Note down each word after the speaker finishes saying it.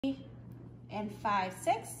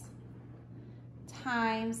2.5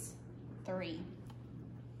 times 3.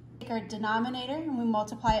 Take our denominator and we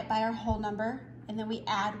multiply it by our whole number, and then we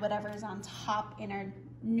add whatever is on top in our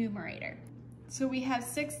numerator. So we have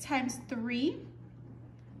 6 times 3,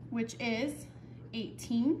 which is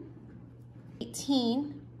 18.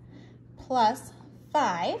 18 plus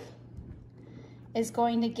 5 is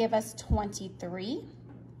going to give us 23.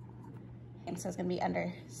 And so it's going to be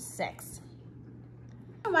under 6.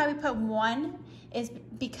 Why we put 1 is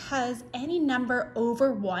because any number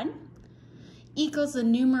over 1 equals the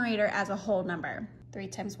numerator as a whole number. 3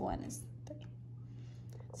 times 1 is 3.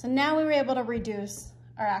 So now we were able to reduce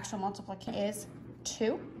our actual multiplication is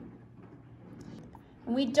 2.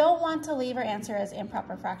 And we don't want to leave our answer as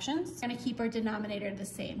improper fractions. We're going to keep our denominator the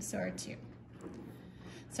same, so our 2.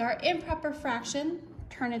 So our improper fraction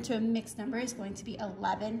turned into a mixed number is going to be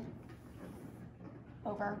 11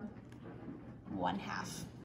 over 1/2.